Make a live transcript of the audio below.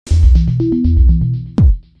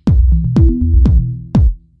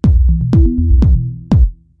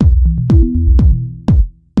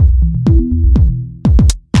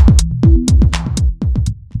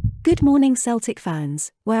Good morning Celtic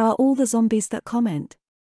fans, where are all the zombies that comment?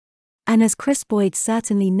 And as Kris Boyd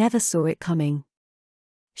certainly never saw it coming.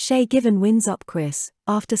 Shay given wins up Kris,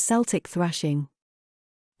 after Celtic thrashing.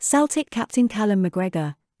 Celtic captain Callum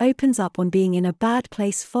McGregor opens up on being in a bad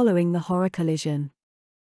place following the horror collision.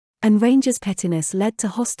 And Rangers' pettiness led to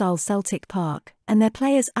hostile Celtic Park, and their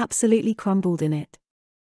players absolutely crumbled in it.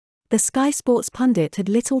 The Sky Sports pundit had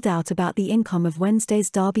little doubt about the income of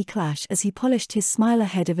Wednesday's derby clash as he polished his smile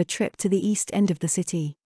ahead of a trip to the east end of the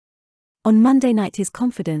city. On Monday night his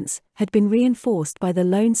confidence had been reinforced by the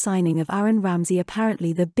loan signing of Aaron Ramsey,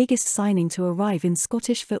 apparently the biggest signing to arrive in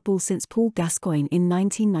Scottish football since Paul Gascoigne in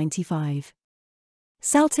 1995.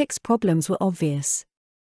 Celtic's problems were obvious.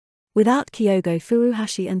 Without Kyogo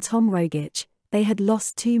Furuhashi and Tom Rogic, they had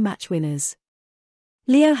lost two match winners.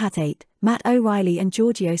 Leo Hatate, Matt O'Reilly and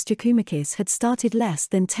Georgios Giakoumakis had started less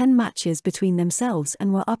than 10 matches between themselves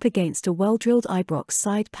and were up against a well-drilled Ibrox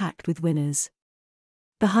side packed with winners.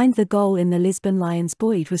 Behind the goal in the Lisbon Lions,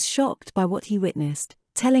 Boyd was shocked by what he witnessed,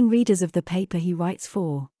 telling readers of the paper he writes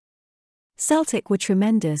for. Celtic were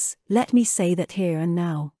tremendous, let me say that here and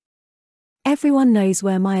now. Everyone knows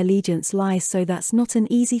where my allegiance lies, so that's not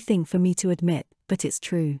an easy thing for me to admit, but it's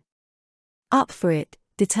true. Up for it,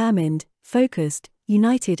 determined, focused,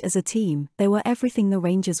 united as a team, they were everything the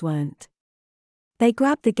Rangers weren't. They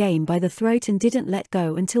grabbed the game by the throat and didn't let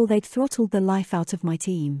go until they'd throttled the life out of my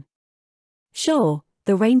team. Sure,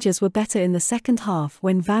 the Rangers were better in the second half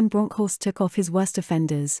when Van Bronckhorst took off his worst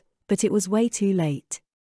offenders, but it was way too late.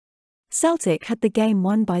 Celtic had the game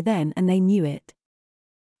won by then and they knew it.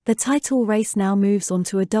 The title race now moves on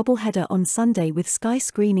to a double-header on Sunday with Sky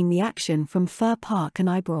screening the action from Fir Park and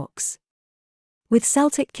Ibrox. With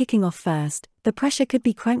Celtic kicking off first, the pressure could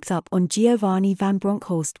be cranked up on Giovanni Van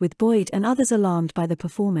Bronckhorst, with Boyd and others alarmed by the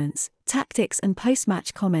performance, tactics and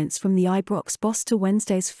post-match comments from the Ibrox boss to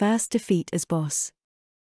Wednesday's first defeat as boss.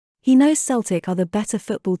 He knows Celtic are the better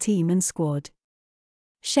football team and squad.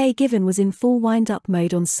 Shay Given was in full wind-up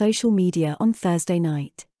mode on social media on Thursday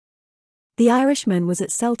night. The Irishman was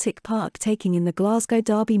at Celtic Park taking in the Glasgow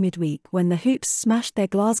derby midweek when the Hoops smashed their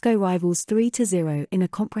Glasgow rivals 3-0 in a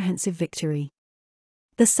comprehensive victory.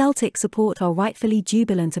 The Celtic support are rightfully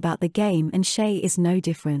jubilant about the game, and Shay is no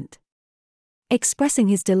different. Expressing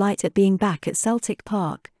his delight at being back at Celtic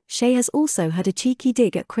Park, Shay has also had a cheeky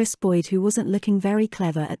dig at Kris Boyd, who wasn't looking very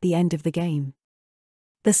clever at the end of the game.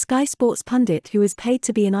 The Sky Sports pundit, who is paid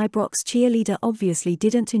to be an Ibrox cheerleader, obviously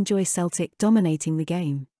didn't enjoy Celtic dominating the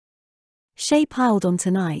game. Shay piled on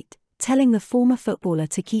tonight, telling the former footballer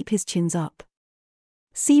to keep his chins up.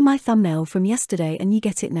 See my thumbnail from yesterday and you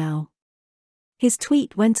get it now. His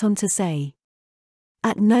tweet went on to say,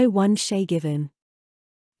 "At no one Shay Given.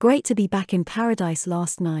 Great to be back in paradise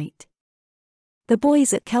last night. The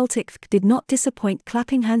boys at Celtic did not disappoint.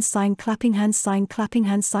 Clapping hands sign, clapping hands sign, clapping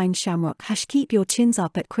hands sign Shamrock # keep your chins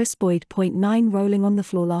up at Kris Boyd. 9 rolling on the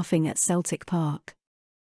floor laughing at Celtic Park.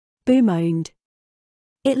 Boo moaned.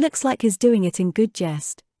 It looks like he's doing it in good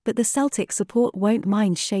jest, but the Celtic support won't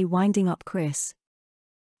mind Shay winding up Kris.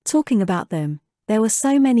 Talking about them, there were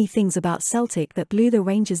so many things about Celtic that blew the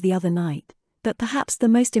Rangers the other night, but perhaps the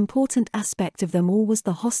most important aspect of them all was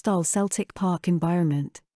the hostile Celtic Park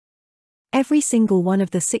environment. Every single one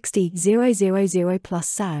of the 60,000 plus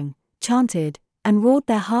sang, chanted, and roared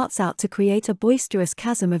their hearts out to create a boisterous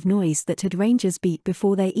chasm of noise that had Rangers beat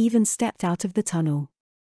before they even stepped out of the tunnel.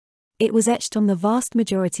 It was etched on the vast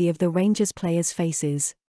majority of the Rangers players'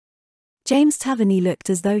 faces. James Taverny looked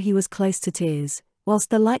as though he was close to tears, whilst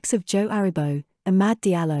the likes of Joe Aribo, Amad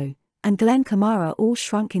Diallo, and Glenn Kamara all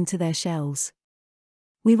shrunk into their shells.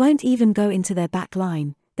 We won't even go into their back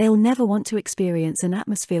line, they'll never want to experience an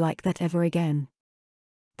atmosphere like that ever again.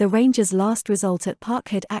 The Rangers' last result at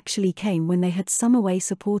Parkhead actually came when they had some away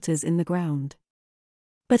supporters in the ground.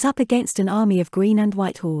 But up against an army of green and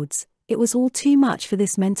white hordes, it was all too much for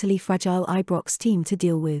this mentally fragile Ibrox team to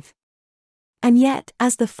deal with. And yet,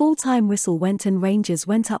 as the full-time whistle went and Rangers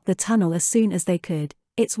went up the tunnel as soon as they could,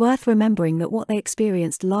 it's worth remembering that what they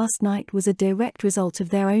experienced last night was a direct result of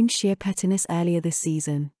their own sheer pettiness earlier this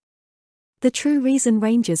season. The true reason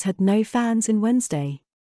Rangers had no fans in Wednesday.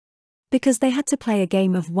 Because they had to play a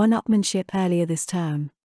game of one-upmanship earlier this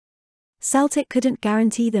term. Celtic couldn't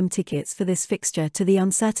guarantee them tickets for this fixture to the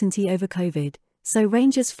uncertainty over COVID, so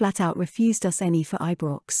Rangers flat out refused us any for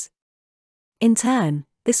Ibrox. In turn,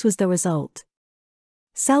 this was the result.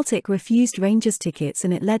 Celtic refused Rangers tickets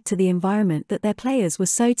and it led to the environment that their players were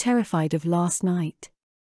so terrified of last night.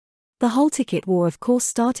 The whole ticket war of course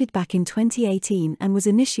started back in 2018 and was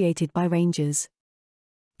initiated by Rangers.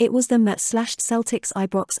 It was them that slashed Celtic's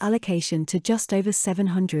Ibrox allocation to just over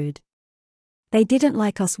 700. They didn't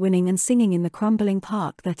like us winning and singing in the crumbling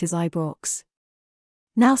park that is Ibrox.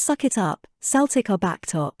 Now suck it up, Celtic are back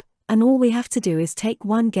top, and all we have to do is take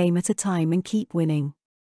one game at a time and keep winning.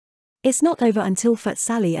 It's not over until Fat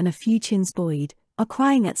Sally and a few Chins Boyd are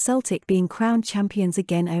crying at Celtic being crowned champions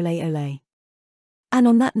again, ole ole. And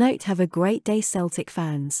on that note, have a great day, Celtic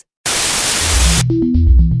fans.